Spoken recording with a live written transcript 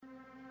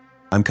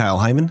I'm Kyle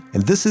Hyman,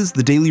 and this is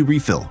the Daily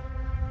Refill.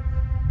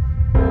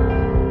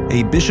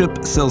 A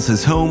bishop sells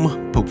his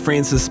home, Pope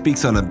Francis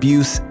speaks on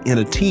abuse, and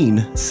a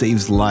teen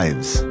saves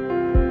lives.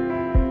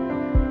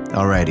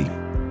 Alrighty.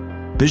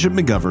 Bishop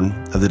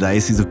McGovern of the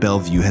Diocese of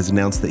Bellevue has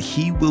announced that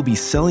he will be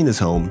selling his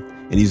home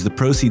and use the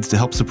proceeds to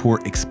help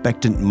support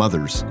expectant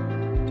mothers.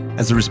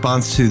 As a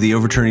response to the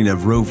overturning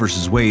of Roe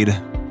v.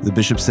 Wade, the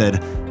bishop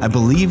said, "I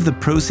believe the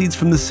proceeds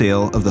from the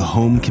sale of the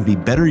home can be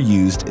better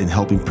used in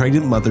helping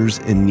pregnant mothers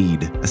in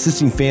need,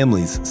 assisting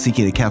families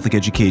seeking a Catholic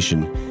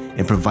education,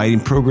 and providing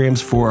programs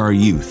for our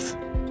youth."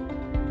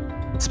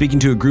 Speaking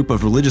to a group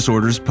of religious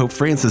orders, Pope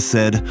Francis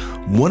said,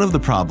 "One of the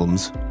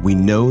problems we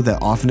know that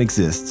often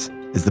exists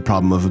is the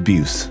problem of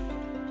abuse.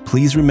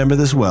 Please remember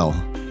this well.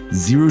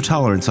 Zero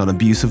tolerance on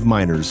abuse of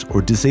minors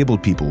or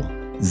disabled people.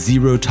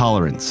 Zero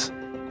tolerance."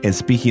 And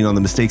speaking on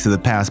the mistakes of the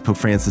past, Pope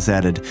Francis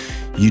added,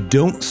 "You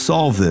don't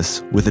solve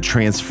this with a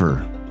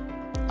transfer.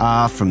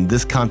 From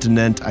this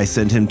continent, I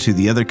send him to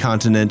the other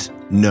continent.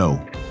 No."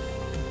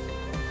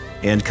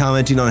 And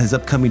commenting on his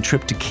upcoming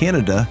trip to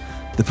Canada,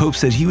 the Pope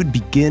said he would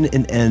begin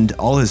and end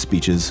all his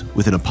speeches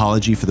with an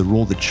apology for the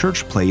role the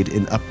Church played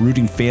in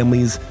uprooting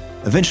families,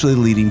 eventually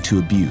leading to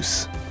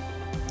abuse.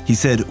 He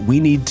said, "We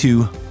need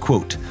to,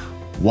 quote,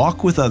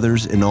 walk with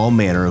others in all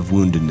manner of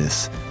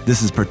woundedness.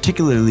 This is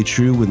particularly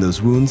true when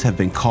those wounds have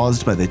been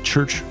caused by the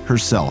Church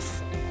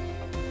herself.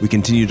 We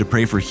continue to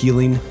pray for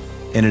healing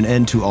and an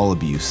end to all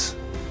abuse."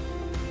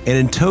 And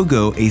in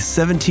Togo, a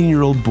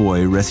 17-year-old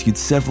boy rescued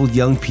several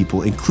young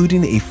people,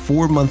 including a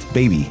 4-month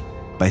baby,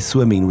 by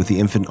swimming with the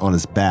infant on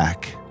his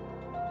back.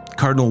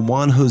 Cardinal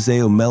Juan José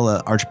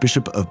Omella,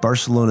 Archbishop of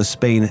Barcelona,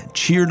 Spain,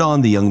 cheered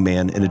on the young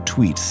man in a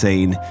tweet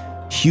saying,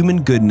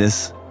 "Human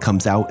goodness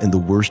comes out in the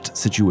worst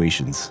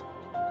situations."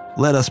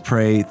 Let us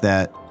pray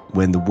that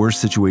when the worst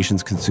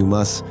situations consume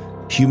us,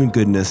 human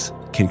goodness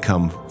can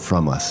come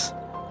from us.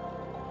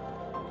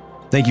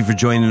 Thank you for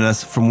joining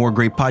us. For more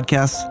great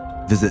podcasts,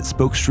 visit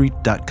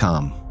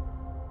spokestreet.com.